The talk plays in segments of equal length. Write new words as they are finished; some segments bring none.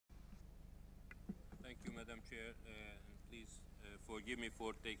Madam Chair, and please forgive me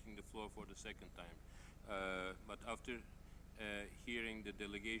for taking the floor for the second time. But after hearing the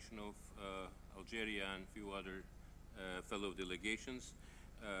delegation of Algeria and a few other fellow delegations,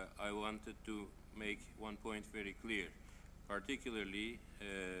 I wanted to make one point very clear, particularly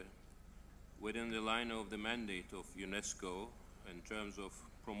within the line of the mandate of UNESCO in terms of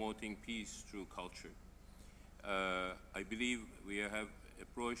promoting peace through culture. I believe we have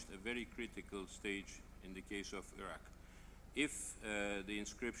approached a very critical stage in the case of Iraq. If the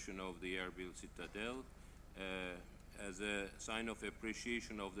inscription of the Erbil Citadel as a sign of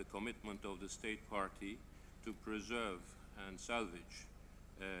appreciation of the commitment of the state party to preserve and salvage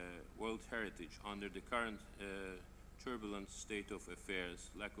world heritage under the current turbulent state of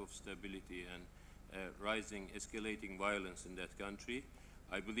affairs, lack of stability and rising, escalating violence in that country,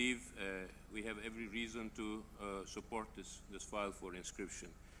 I believe we have every reason to support this file for inscription.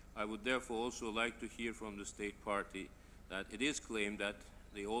 I would therefore also like to hear from the state party that it is claimed that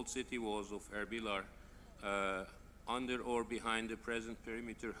the old city walls of Erbil are under or behind the present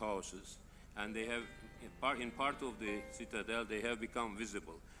perimeter houses, and they have, in part of the citadel, they have become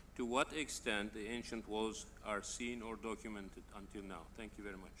visible. To what extent the ancient walls are seen or documented until now? Thank you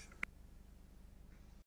very much.